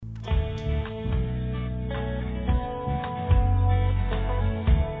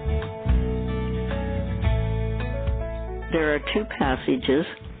There are two passages,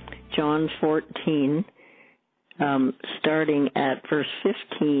 John 14, starting at verse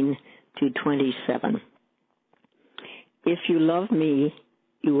 15 to 27. If you love me,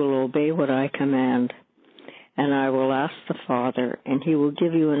 you will obey what I command, and I will ask the Father, and he will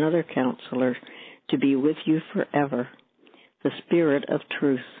give you another counselor to be with you forever, the Spirit of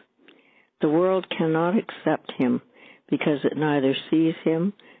truth. The world cannot accept him, because it neither sees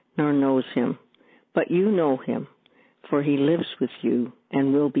him nor knows him. But you know him, for he lives with you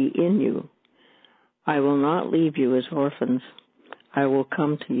and will be in you. I will not leave you as orphans. I will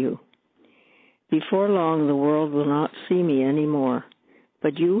come to you. Before long the world will not see me anymore,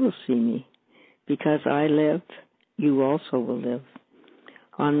 but you will see me. Because I live, you also will live.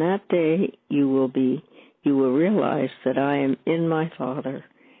 On that day you will realize that I am in my Father,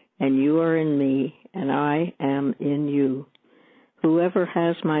 and you are in me, and I am in you. Whoever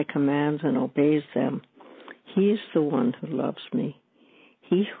has my commands and obeys them, he is the one who loves me.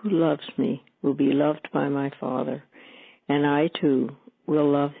 He who loves me will be loved by my Father, and I too will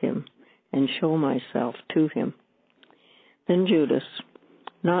love him and show myself to him. Then Judas,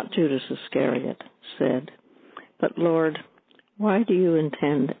 not Judas Iscariot, said, But Lord, why do you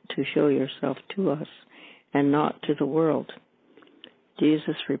intend to show yourself to us and not to the world?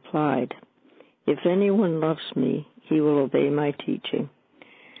 Jesus replied, If anyone loves me, he will obey my teaching.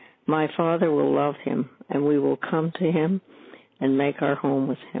 My Father will love him, and we will come to him and make our home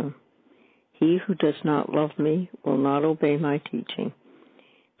with him. He who does not love me will not obey my teaching.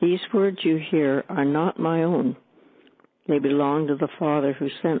 These words you hear are not my own. They belong to the Father who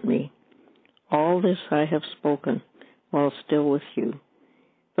sent me. All this I have spoken while still with you.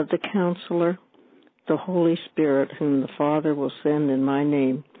 But the Counselor, the Holy Spirit, whom the Father will send in my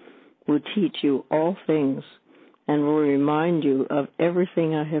name, will teach you all things and will remind you of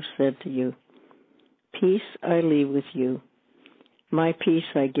everything I have said to you. Peace I leave with you. My peace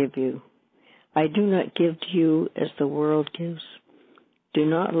I give you. I do not give to you as the world gives. Do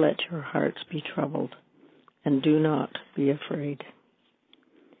not let your hearts be troubled, and do not be afraid.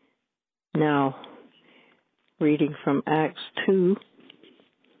 Now, reading from Acts 2,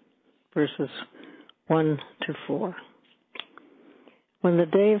 verses 1 to 4. When the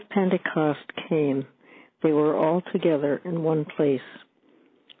day of Pentecost came, they were all together in one place.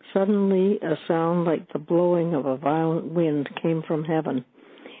 Suddenly a sound like the blowing of a violent wind came from heaven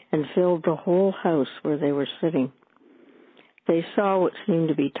and filled the whole house where they were sitting. They saw what seemed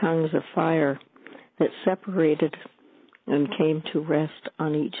to be tongues of fire that separated and came to rest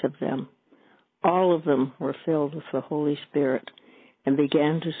on each of them. All of them were filled with the Holy Spirit and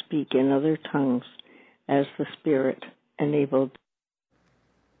began to speak in other tongues as the Spirit enabled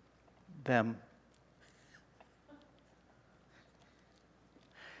them.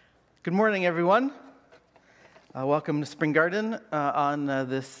 Good morning, everyone. Welcome to Spring Garden on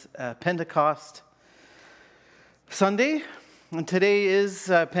this Pentecost Sunday. And today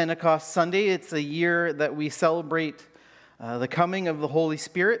is Pentecost Sunday. It's a year that we celebrate the coming of the Holy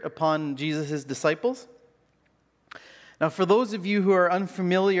Spirit upon Jesus' disciples. Now, for those of you who are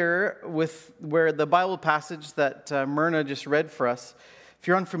unfamiliar with where the Bible passage that Myrna just read for us, if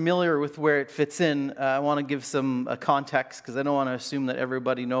you're unfamiliar with where it fits in, I want to give some context because I don't want to assume that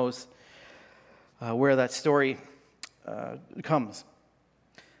everybody knows where that story comes.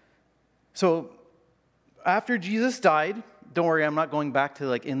 So, after Jesus died, don't worry, I'm not going back to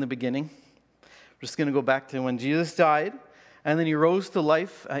like in the beginning. I'm just going to go back to when Jesus died, and then he rose to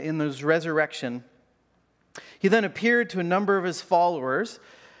life in his resurrection. He then appeared to a number of his followers,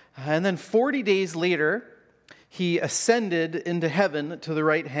 and then 40 days later, he ascended into heaven to the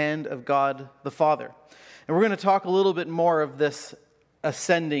right hand of God the Father. And we're going to talk a little bit more of this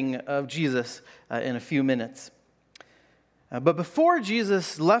ascending of Jesus in a few minutes. But before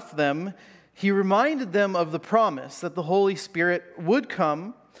Jesus left them, he reminded them of the promise that the Holy Spirit would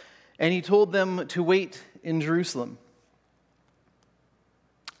come, and he told them to wait in Jerusalem.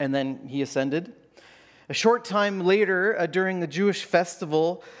 And then he ascended. A short time later, during the Jewish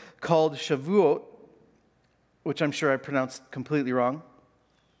festival called Shavuot, which I'm sure I pronounced completely wrong.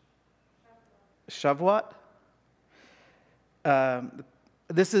 Shavuot?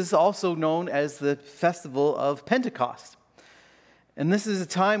 This is also known as the festival of Pentecost. And this is a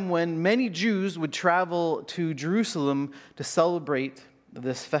time when many Jews would travel to Jerusalem to celebrate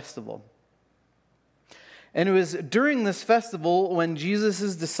this festival. And it was during this festival when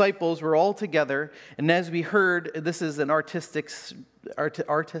Jesus' disciples were all together, and as we heard, this is an artist's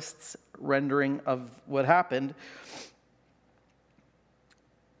rendering of what happened.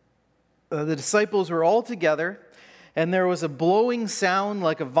 The disciples were all together, and there was a blowing sound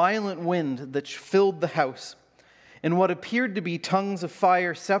like a violent wind that filled the house. And what appeared to be tongues of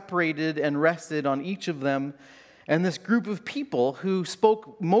fire separated and rested on each of them. And this group of people who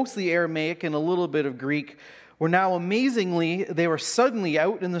spoke mostly Aramaic and a little bit of Greek were now amazingly, they were suddenly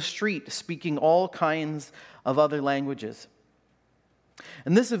out in the street speaking all kinds of other languages.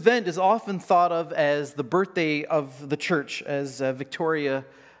 And this event is often thought of as the birthday of the church, as Victoria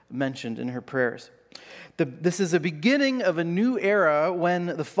mentioned in her prayers. This is a beginning of a new era when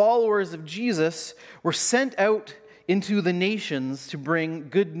the followers of Jesus were sent out into the nations to bring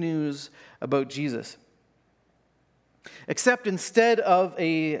good news about Jesus. Except instead of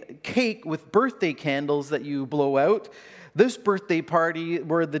a cake with birthday candles that you blow out, this birthday party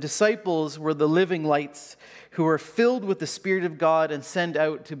where the disciples were the living lights who were filled with the Spirit of God and sent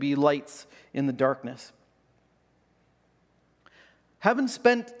out to be lights in the darkness. Having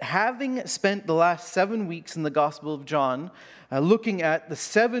spent the last 7 weeks in the Gospel of John, looking at the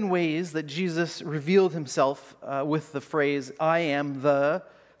 7 ways that Jesus revealed himself with the phrase, I am the ...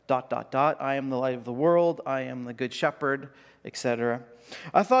 I am the light of the world, I am the good shepherd, etc.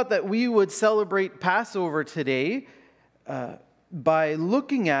 I thought that we would celebrate Passover today by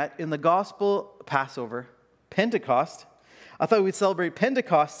looking at, in the Gospel, Pentecost. I thought we'd celebrate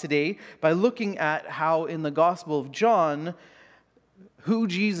Pentecost today by looking at how in the Gospel of John, who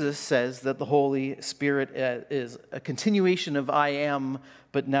Jesus says that the Holy Spirit is, a continuation of I am,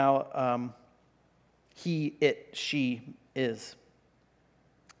 but now he, it, she is.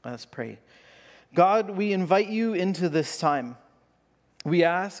 Let's pray. God, we invite you into this time. We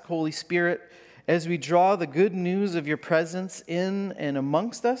ask, Holy Spirit, as we draw the good news of your presence in and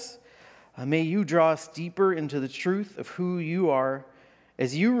amongst us, may you draw us deeper into the truth of who you are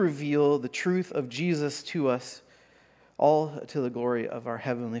as you reveal the truth of Jesus to us, all to the glory of our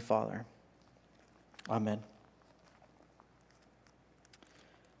Heavenly Father. Amen.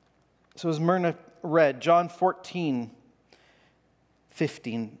 So as Myrna read, John 14:15.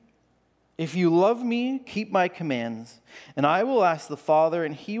 If you love me, keep my commands, and I will ask the Father,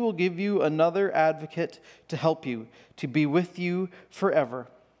 and he will give you another advocate to help you, to be with you forever,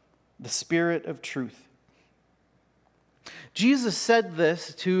 the Spirit of truth. Jesus said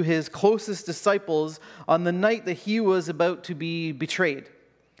this to his closest disciples on the night that he was about to be betrayed.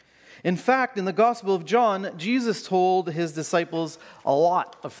 In fact, in the Gospel of John, Jesus told his disciples a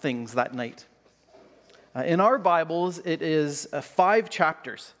lot of things that night. In our Bibles, it is 5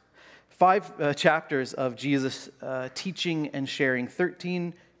 chapters. 5 chapters of Jesus teaching and sharing,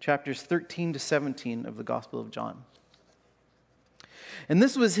 chapters 13 to 17 of the Gospel of John. And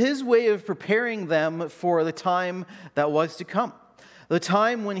this was his way of preparing them for the time that was to come, the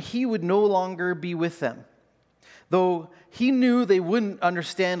time when he would no longer be with them. Though he knew they wouldn't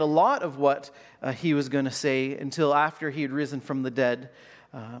understand a lot of what he was going to say until after he had risen from the dead,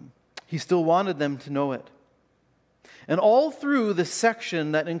 he still wanted them to know it. And all through this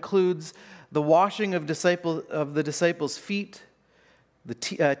section that includes the washing of the disciples' feet,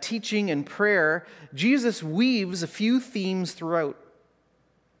 the teaching and prayer, Jesus weaves a few themes throughout.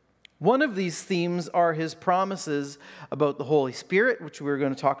 One of these themes are his promises about the Holy Spirit, which we're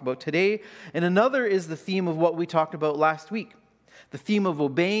going to talk about today. And another is the theme of what we talked about last week, the theme of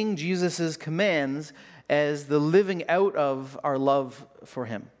obeying Jesus' commands as the living out of our love for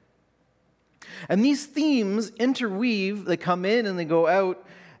him. And these themes interweave, they come in and they go out.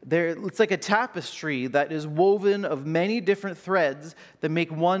 It's like a tapestry that is woven of many different threads that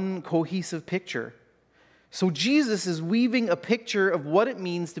make one cohesive picture. So Jesus is weaving a picture of what it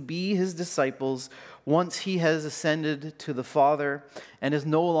means to be his disciples once he has ascended to the Father and is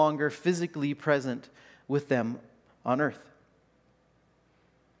no longer physically present with them on earth.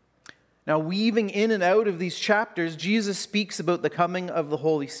 Now, weaving in and out of these chapters, Jesus speaks about the coming of the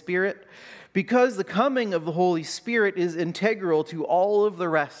Holy Spirit, because the coming of the Holy Spirit is integral to all of the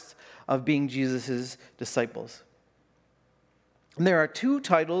rest of being Jesus' disciples. And there are 2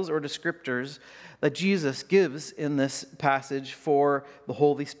 titles or descriptors that Jesus gives in this passage for the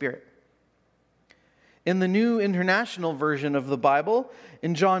Holy Spirit. In the New International Version of the Bible,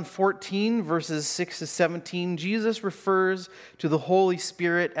 in John 14, verses 6 to 17, Jesus refers to the Holy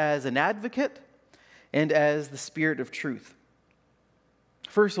Spirit as an advocate and as the Spirit of truth.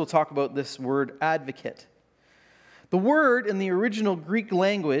 First, we'll talk about this word advocate. The word in the original Greek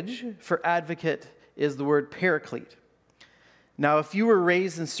language for advocate is the word paraclete. Now, if you were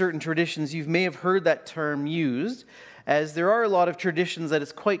raised in certain traditions, you may have heard that term used, as there are a lot of traditions that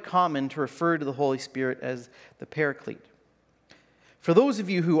it's quite common to refer to the Holy Spirit as the Paraclete. For those of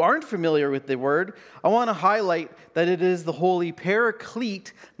you who aren't familiar with the word, I want to highlight that it is the Holy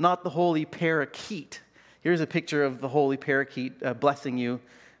Paraclete, not the Holy Parakeet. Here's a picture of the Holy Parakeet blessing you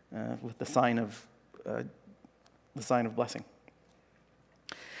with the sign of the sign of blessing.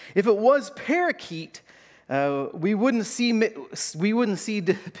 If it was parakeet, we wouldn't see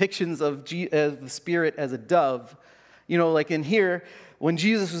depictions of the Spirit as a dove. You know, like in here, when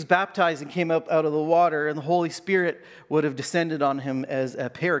Jesus was baptized and came up out of the water, and the Holy Spirit would have descended on him as a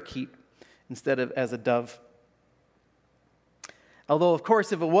parakeet instead of as a dove. Although, of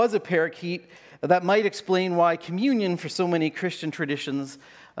course, if it was a parakeet, that might explain why communion for so many Christian traditions,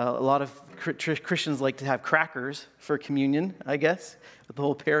 a lot of Christians like to have crackers for communion, I guess, with the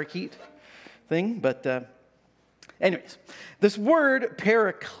whole parakeet thing. But anyways, this word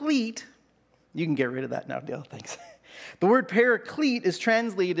paraclete, you can get rid of that now, Dale, thanks. The word paraclete is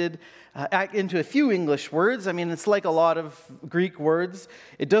translated into a few English words. I mean, it's like a lot of Greek words.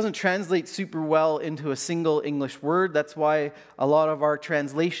 It doesn't translate super well into a single English word. That's why a lot of our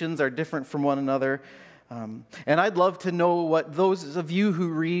translations are different from one another. And I'd love to know what those of you who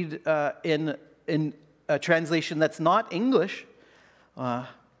read in a translation that's not English,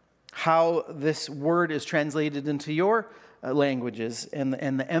 how this word is translated into your languages and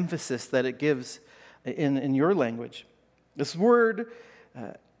the emphasis that it gives in your language. This word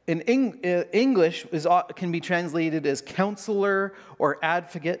in English can be translated as counselor or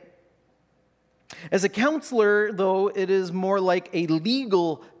advocate. As a counselor, though, it is more like a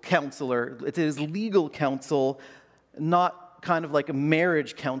legal counselor. It is legal counsel, not kind of like a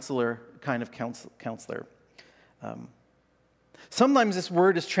marriage counselor kind of counselor. Sometimes this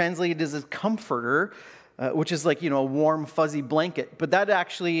word is translated as a comforter, which is like, a warm, fuzzy blanket. But that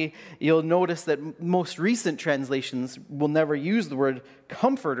actually, you'll notice that most recent translations will never use the word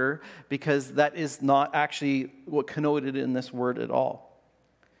comforter because that is not actually what connoted in this word at all.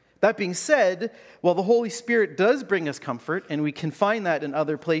 That being said, while the Holy Spirit does bring us comfort, and we can find that in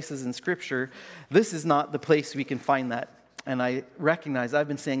other places in Scripture, this is not the place we can find that. And I recognize I've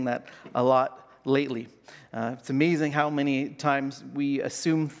been saying that a lot lately. It's amazing how many times we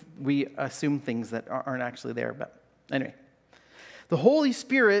assume things that aren't actually there. But anyway, the Holy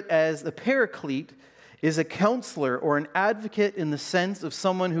Spirit as the paraclete is a counselor or an advocate in the sense of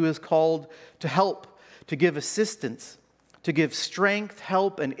someone who is called to help, to give assistance, to give strength,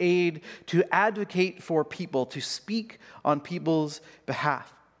 help, and aid, to advocate for people, to speak on people's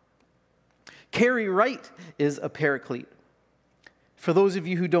behalf. Carrie Wright is a paraclete. For those of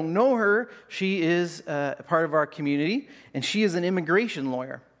you who don't know her, she is a part of our community, and she is an immigration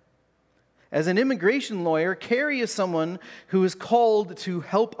lawyer. As an immigration lawyer, Carrie is someone who is called to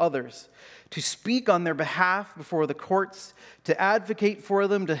help others, to speak on their behalf before the courts, to advocate for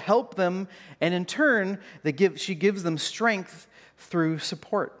them, to help them, and in turn, she gives them strength through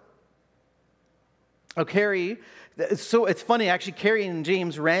support. Oh, Carrie, so it's funny, actually, Carrie and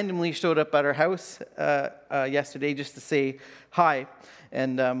James randomly showed up at our house yesterday just to say hi.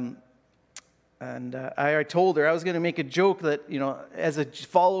 And I told her I was going to make a joke that, as a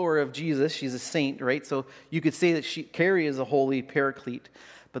follower of Jesus, she's a saint, right? So you could say that Carrie is a holy paraclete.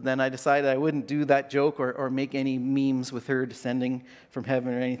 But then I decided I wouldn't do that joke or make any memes with her descending from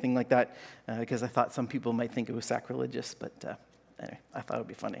heaven or anything like that because I thought some people might think it was sacrilegious. But anyway, I thought it would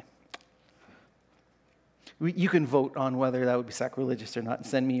be funny. You can vote on whether that would be sacrilegious or not and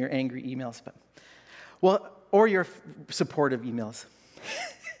send me your angry emails. Or your supportive emails.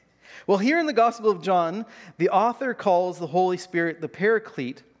 Well, here in the Gospel of John, the author calls the Holy Spirit the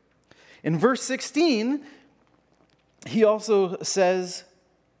Paraclete. In verse 16, he also says,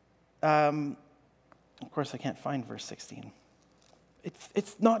 of course I can't find verse 16.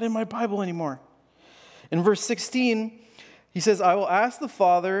 It's not in my Bible anymore. In verse 16, he says, I will ask the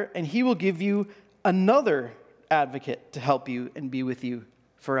Father, and he will give you another advocate to help you and be with you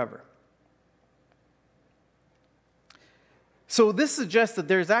forever. So this suggests that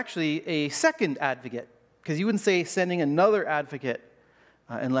there's actually a second advocate, because you wouldn't say sending another advocate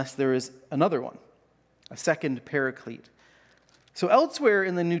unless there is another one, a second paraclete. So elsewhere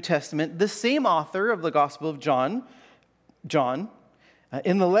in the New Testament, this same author of the Gospel of John,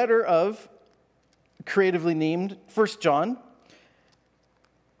 in the letter of, creatively named 1 John,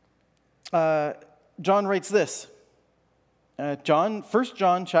 John writes this. 1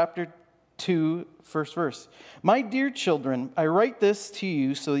 John chapter 2, first verse. My dear children, I write this to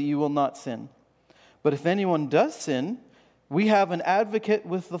you so that you will not sin. But if anyone does sin, we have an advocate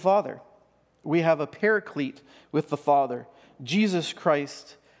with the Father. We have a paraclete with the Father, Jesus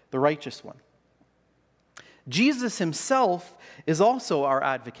Christ, the righteous one. Jesus himself is also our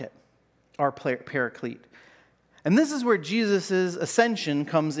advocate, our paraclete. And this is where Jesus' ascension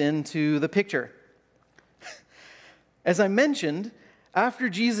comes into the picture. As I mentioned, After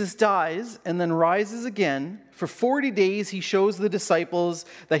Jesus dies and then rises again, for 40 days he shows the disciples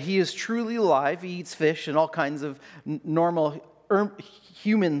that he is truly alive. He eats fish and all kinds of normal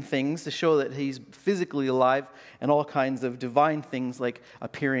human things to show that he's physically alive, and all kinds of divine things like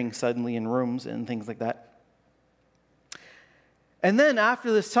appearing suddenly in rooms and things like that. And then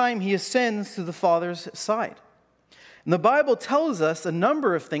after this time, he ascends to the Father's side. And the Bible tells us a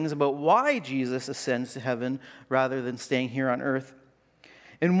number of things about why Jesus ascends to heaven rather than staying here on earth.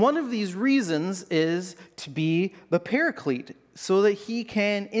 And one of these reasons is to be the Paraclete, so that he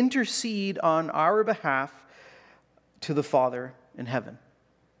can intercede on our behalf to the Father in heaven.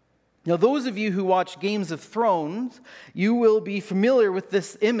 Now, those of you who watch Games of Thrones, you will be familiar with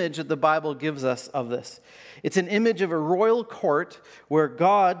this image that the Bible gives us of this. It's an image of a royal court where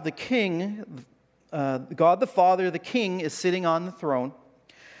God, the King, God the Father, the King, is sitting on the throne.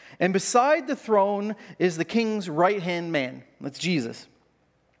 And beside the throne is the King's right-hand man. That's Jesus.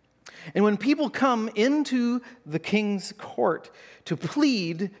 And when people come into the King's court to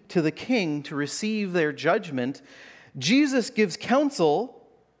plead to the King to receive their judgment, Jesus gives counsel,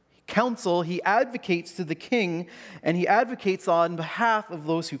 he advocates to the King, and he advocates on behalf of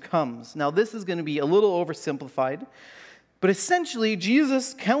those who comes. Now, this is going to be a little oversimplified, but essentially,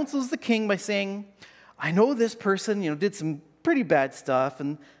 Jesus counsels the King by saying, I know this person, did some pretty bad stuff,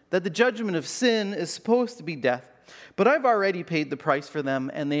 and that the judgment of sin is supposed to be death, but I've already paid the price for them,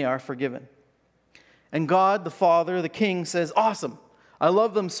 and they are forgiven. And God, the Father, the King, says, awesome. I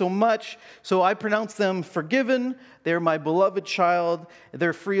love them so much, so I pronounce them forgiven. They're my beloved child.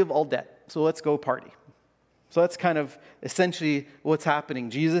 They're free of all debt. So let's go party. So that's kind of essentially what's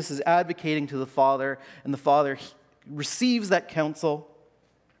happening. Jesus is advocating to the Father, and the Father receives that counsel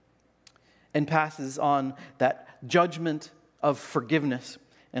and passes on that judgment of forgiveness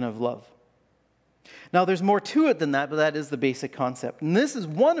and of love. Now, there's more to it than that, but that is the basic concept. And this is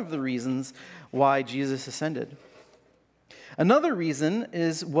one of the reasons why Jesus ascended. Another reason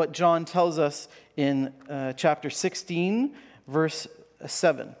is what John tells us in chapter 16, verse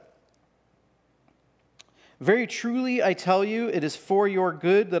 7. Very truly, I tell you, it is for your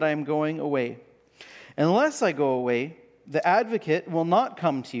good that I am going away. Unless I go away, the advocate will not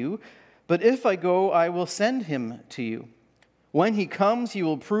come to you, but if I go, I will send him to you. When he comes, he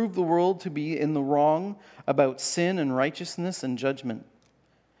will prove the world to be in the wrong about sin and righteousness and judgment.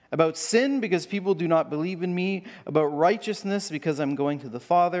 About sin, because people do not believe in me. About righteousness, because I'm going to the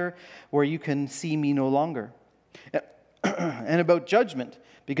Father, where you can see me no longer. And about judgment,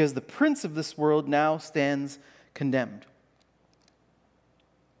 because the prince of this world now stands condemned.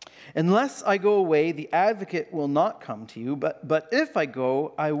 Unless I go away, the advocate will not come to you, but if I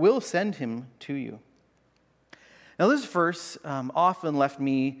go, I will send him to you. Now, this verse often left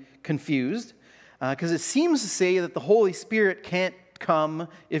me confused, because it seems to say that the Holy Spirit can't come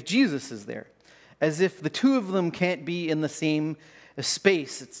if Jesus is there, as if the two of them can't be in the same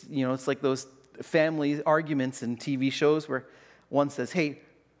space. It's like those family arguments in TV shows where one says, hey,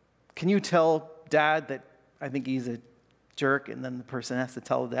 can you tell Dad that I think he's a jerk? And then the person has to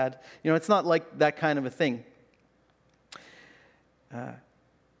tell Dad. It's not like that kind of a thing.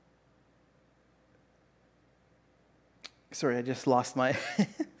 Sorry, I just lost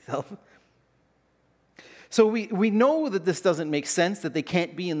myself. So we know that this doesn't make sense, that they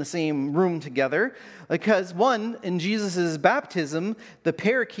can't be in the same room together, because one, in Jesus' baptism, the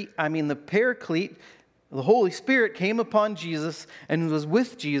Paraclete, the Holy Spirit came upon Jesus and was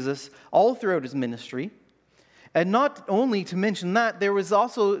with Jesus all throughout his ministry. And not only to mention that,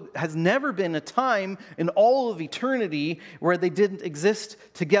 has never been a time in all of eternity where they didn't exist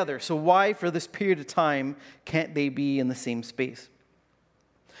together. So why, for this period of time, can't they be in the same space?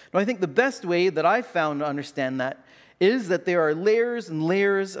 Now, I think the best way that I've found to understand that is that there are layers and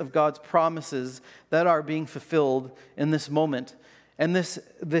layers of God's promises that are being fulfilled in this moment. And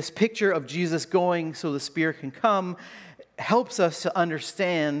this picture of Jesus going so the Spirit can come helps us to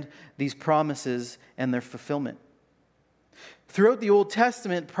understand these promises and their fulfillment. Throughout the Old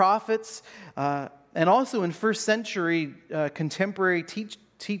Testament, prophets, and also in first century contemporary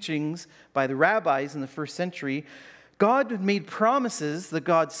teachings by the rabbis in the first century, God had made promises that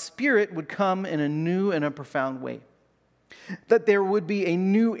God's Spirit would come in a new and a profound way. That there would be a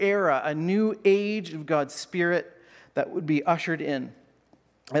new era, a new age of God's Spirit that would be ushered in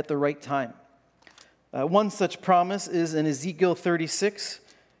at the right time. One such promise is in Ezekiel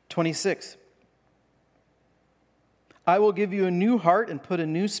 36:26. I will give you a new heart and put a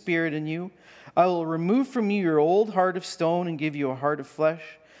new spirit in you. I will remove from you your old heart of stone and give you a heart of flesh.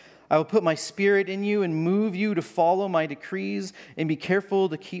 I will put my spirit in you and move you to follow my decrees and be careful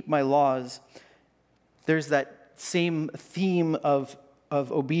to keep my laws. There's that same theme of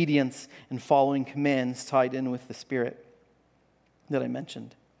obedience and following commands tied in with the Spirit that I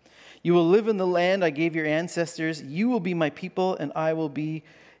mentioned. You will live in the land I gave your ancestors. You will be my people, and I will be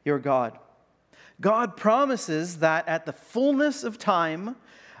your God. God promises that at the fullness of time,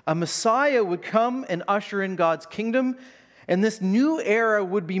 a Messiah would come and usher in God's kingdom, and this new era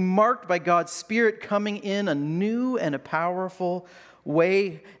would be marked by God's Spirit coming in a new and a powerful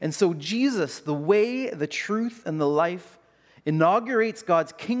way. And so Jesus, the way, the truth, and the life, inaugurates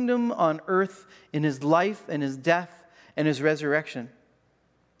God's kingdom on earth in his life and his death and his resurrection.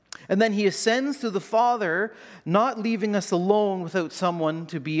 And then he ascends to the Father, not leaving us alone without someone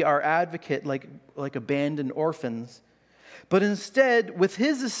to be our advocate like abandoned orphans. But instead, with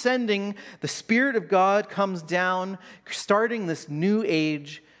his ascending, the Spirit of God comes down, starting this new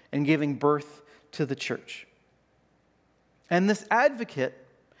age and giving birth to the church. And this advocate,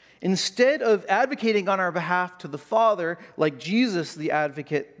 instead of advocating on our behalf to the Father like Jesus the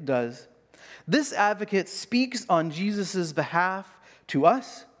advocate does, this advocate speaks on Jesus' behalf to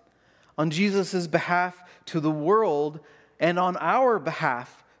us, on Jesus' behalf to the world, and on our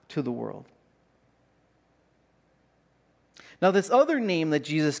behalf to the world. Now, this other name that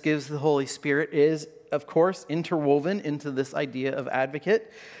Jesus gives the Holy Spirit is, of course, interwoven into this idea of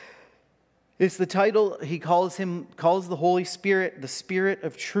advocate. It's the title he calls the Holy Spirit the Spirit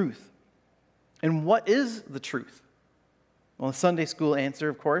of Truth. And what is the truth? Well, the Sunday school answer,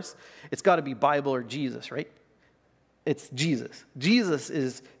 of course, it's got to be Bible or Jesus, right? It's Jesus. Jesus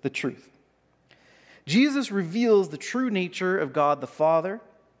is the truth. Jesus reveals the true nature of God the Father.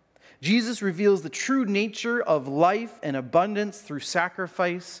 Jesus reveals the true nature of life and abundance through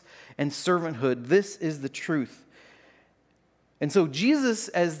sacrifice and servanthood. This is the truth. And so Jesus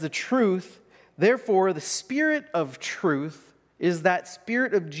as the truth, therefore the Spirit of truth is that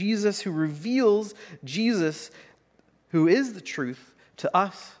Spirit of Jesus who reveals Jesus, who is the truth, to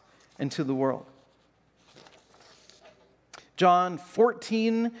us and to the world. John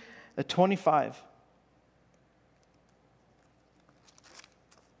 14:25.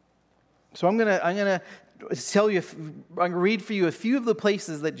 So I'm gonna tell you, I'm gonna read for you a few of the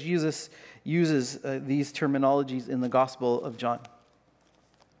places that Jesus uses these terminologies in the Gospel of John.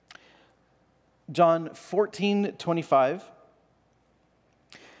 John 14:25.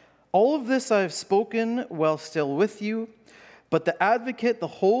 All of this I have spoken while still with you, but the Advocate, the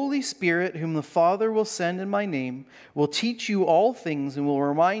Holy Spirit, whom the Father will send in my name, will teach you all things and will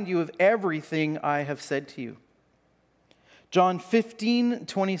remind you of everything I have said to you. John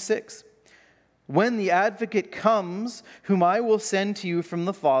 15:26. When the Advocate comes, whom I will send to you from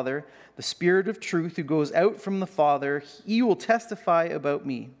the Father, the Spirit of truth who goes out from the Father, he will testify about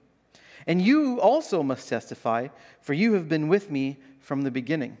me. And you also must testify, for you have been with me from the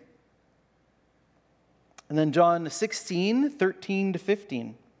beginning. And then John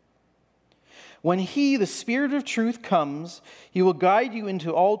 16:13-15. When he, the Spirit of truth, comes, he will guide you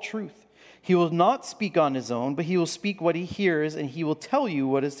into all truth. He will not speak on his own, but he will speak what he hears, and he will tell you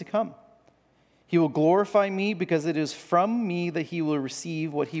what is to come. He will glorify me, because it is from me that he will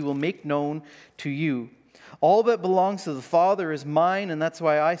receive what he will make known to you. All that belongs to the Father is mine, and that's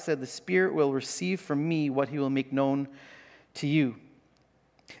why I said the Spirit will receive from me what he will make known to you.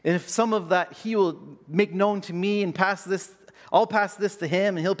 And if some of that he will make known to me and pass this, I'll pass this to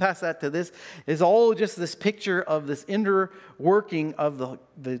him and he'll pass that to this, is all just this picture of this inner working of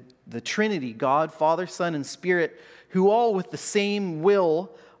the Trinity, God, Father, Son, and Spirit, who all with the same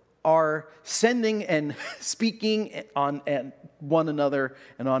will are sending and speaking on one another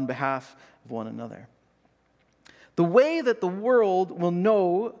and on behalf of one another. The way that the world will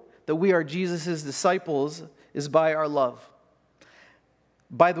know that we are Jesus' disciples is by our love,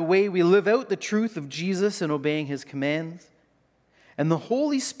 by the way we live out the truth of Jesus and obeying his commands. And the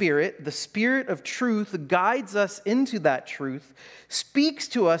Holy Spirit, the Spirit of truth, guides us into that truth, speaks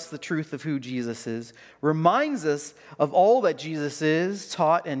to us the truth of who Jesus is, reminds us of all that Jesus is,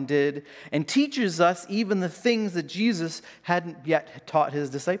 taught and did, and teaches us even the things that Jesus hadn't yet taught his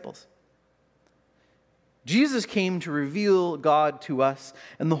disciples. Jesus came to reveal God to us,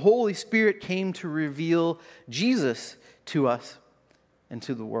 and the Holy Spirit came to reveal Jesus to us and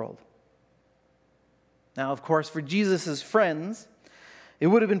to the world. Now, of course, for Jesus' friends, it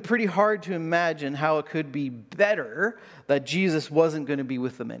would have been pretty hard to imagine how it could be better that Jesus wasn't going to be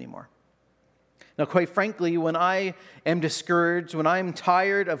with them anymore. Now, quite frankly, when I am discouraged, when I'm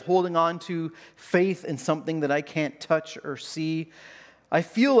tired of holding on to faith in something that I can't touch or see, I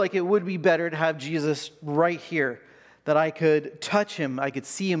feel like it would be better to have Jesus right here, that I could touch him, I could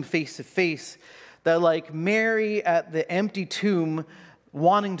see him face to face, that like Mary at the empty tomb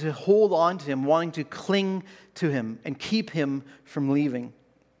wanting to hold on to him, wanting to cling to him and keep him from leaving.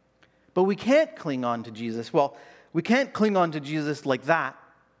 But we can't cling on to Jesus. Well, we can't cling on to Jesus like that.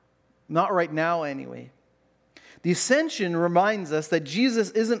 Not right now, anyway. The ascension reminds us that Jesus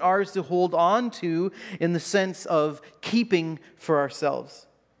isn't ours to hold on to in the sense of keeping for ourselves,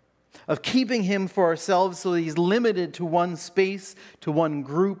 of keeping him for ourselves so that he's limited to one space, to one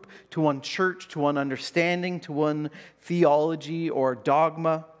group, to one church, to one understanding, to one theology or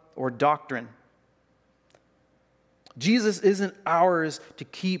dogma or doctrine. Jesus isn't ours to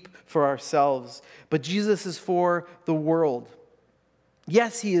keep for ourselves, but Jesus is for the world.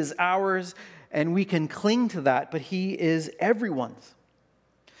 Yes, he is ours, and we can cling to that, but he is everyone's.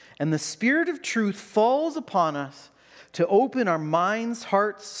 And the Spirit of truth falls upon us to open our minds,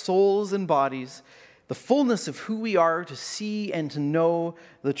 hearts, souls, and bodies, the fullness of who we are, to see and to know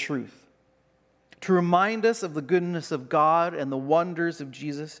the truth. To remind us of the goodness of God and the wonders of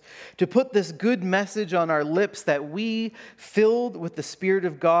Jesus. To put this good message on our lips that we, filled with the Spirit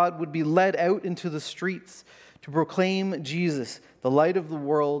of God, would be led out into the streets to proclaim Jesus, the light of the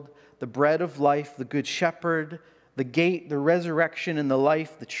world, the bread of life, the good shepherd, the gate, the resurrection and the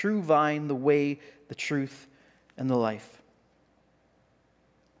life, the true vine, the way, the truth, and the life.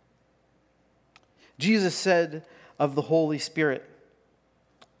 Jesus said of the Holy Spirit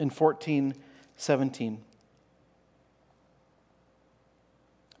in 14:17,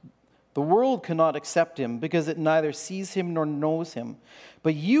 "The world cannot accept him because it neither sees him nor knows him.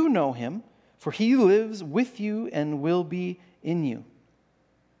 But you know him, for he lives with you and will be in you."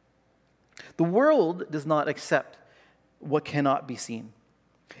 The world does not accept what cannot be seen.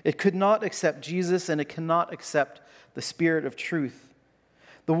 It could not accept Jesus, and it cannot accept the Spirit of truth.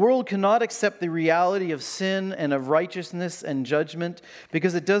 The world cannot accept the reality of sin and of righteousness and judgment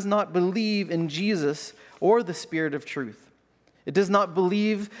because it does not believe in Jesus or the Spirit of truth. It does not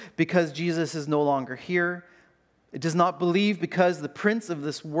believe because Jesus is no longer here. It does not believe because the prince of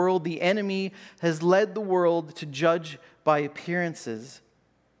this world, the enemy, has led the world to judge by appearances.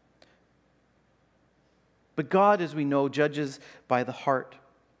 But God, as we know, judges by the heart.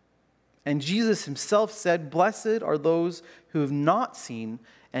 And Jesus himself said, "Blessed are those who have not seen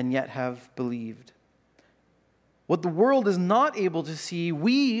and yet have believed." What the world is not able to see,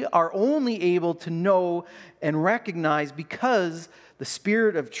 we are only able to know and recognize because the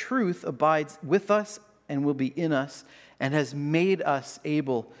Spirit of truth abides with us and will be in us and has made us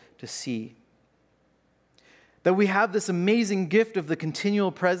able to see. That we have this amazing gift of the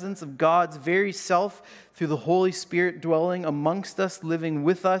continual presence of God's very self through the Holy Spirit dwelling amongst us, living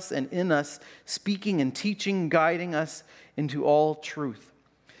with us and in us, speaking and teaching, guiding us into all truth.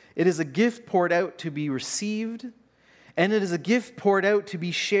 It is a gift poured out to be received, and it is a gift poured out to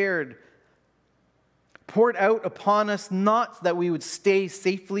be shared. Poured out upon us, not that we would stay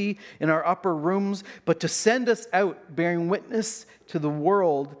safely in our upper rooms, but to send us out, bearing witness to the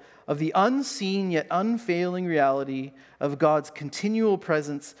world of the unseen yet unfailing reality of God's continual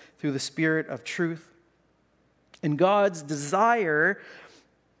presence through the Spirit of truth. And God's desire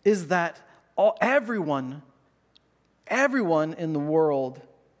is that everyone in the world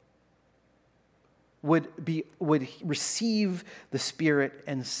would receive the Spirit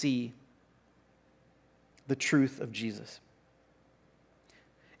and see the truth of Jesus.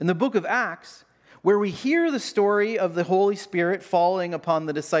 In the book of Acts, where we hear the story of the Holy Spirit falling upon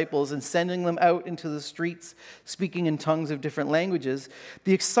the disciples and sending them out into the streets, speaking in tongues of different languages,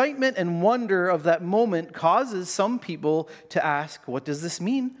 the excitement and wonder of that moment causes some people to ask, what does this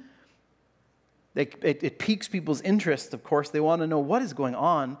mean? It piques people's interest, of course. They want to know what is going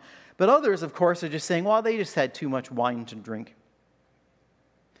on. But others, of course, are just saying, well, they just had too much wine to drink.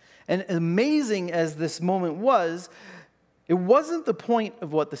 And amazing as this moment was, it wasn't the point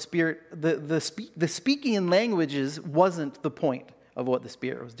of what the Spirit, the speaking in languages wasn't the point of what the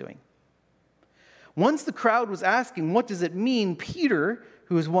Spirit was doing. Once the crowd was asking, what does it mean? Peter,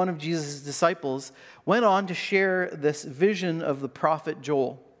 who was one of Jesus' disciples, went on to share this vision of the prophet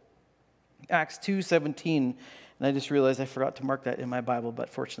Joel. Acts 2:17, and I just realized I forgot to mark that in my Bible, but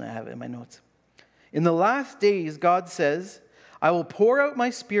fortunately I have it in my notes. In the last days, God says, I will pour out my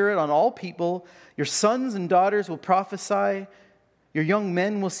Spirit on all people. Your sons and daughters will prophesy. Your young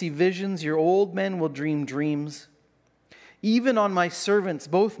men will see visions. Your old men will dream dreams. Even on my servants,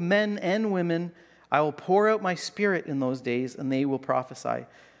 both men and women, I will pour out my Spirit in those days, and they will prophesy.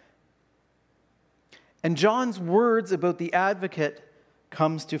 And John's words about the advocate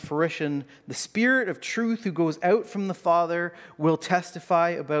comes to fruition. The Spirit of truth who goes out from the Father will testify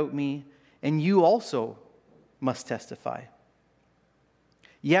about me, and you also must testify.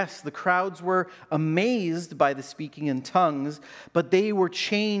 Yes, the crowds were amazed by the speaking in tongues, but they were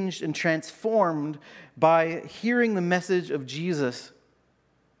changed and transformed by hearing the message of Jesus.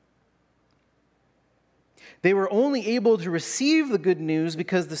 They were only able to receive the good news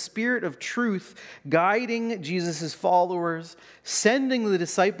because the Spirit of truth guiding Jesus' followers, sending the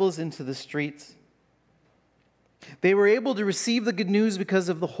disciples into the streets. They were able to receive the good news because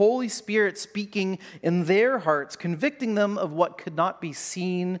of the Holy Spirit speaking in their hearts, convicting them of what could not be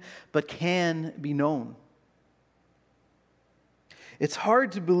seen but can be known. It's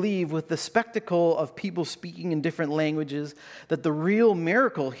hard to believe, with the spectacle of people speaking in different languages, that the real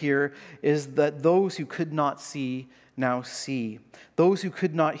miracle here is that those who could not see now see. Those who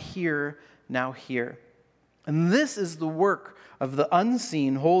could not hear now hear. And this is the work of the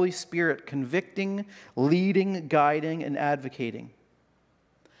unseen Holy Spirit, convicting, leading, guiding, and advocating.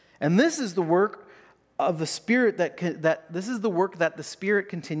 And this is the work of the Spirit this is the work that the Spirit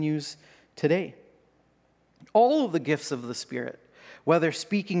continues today. All of the gifts of the Spirit, whether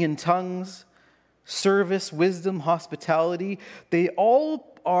speaking in tongues, service, wisdom, hospitality, they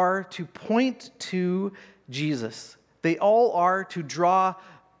all are to point to Jesus. They all are to draw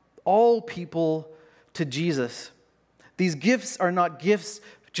all people to Jesus. These gifts are not gifts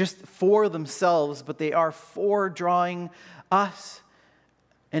just for themselves, but they are for drawing us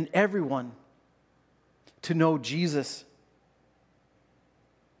and everyone to know Jesus.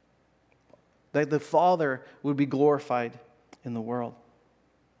 That the Father would be glorified in the world.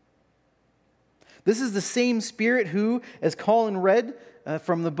 This is the same Spirit who, as Colin read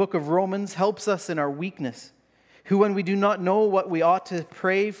from the book of Romans, helps us in our weakness, who, when we do not know what we ought to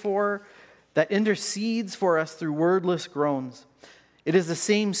pray for, that intercedes for us through wordless groans. It is the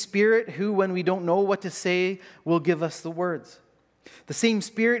same Spirit who, when we don't know what to say, will give us the words. The same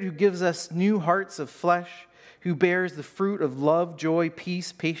Spirit who gives us new hearts of flesh, who bears the fruit of love, joy,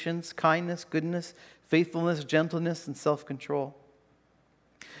 peace, patience, kindness, goodness, faithfulness, gentleness, and self-control.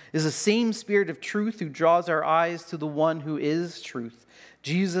 It is the same Spirit of truth who draws our eyes to the one who is truth,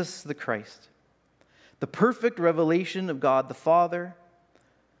 Jesus the Christ. The perfect revelation of God the Father,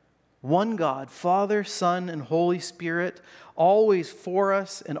 one God, Father, Son, and Holy Spirit, always for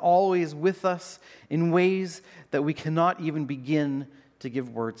us and always with us in ways that we cannot even begin to give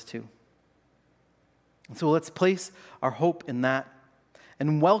words to. And so let's place our hope in that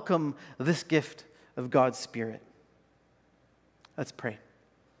and welcome this gift of God's Spirit. Let's pray.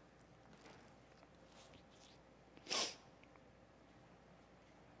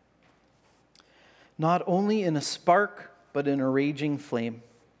 Not only in a spark, but in a raging flame.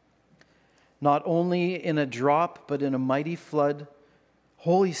 Not only in a drop, but in a mighty flood.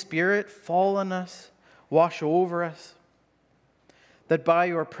 Holy Spirit, fall on us, wash over us, that by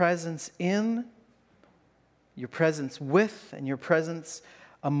your presence in, your presence with, and your presence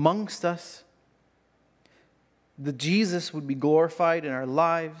amongst us, that Jesus would be glorified in our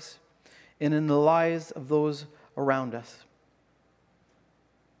lives and in the lives of those around us.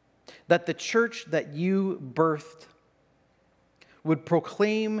 That the church that you birthed would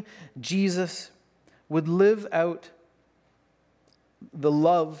proclaim Jesus, would live out the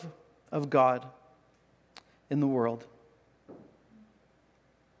love of God in the world.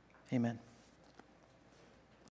 Amen.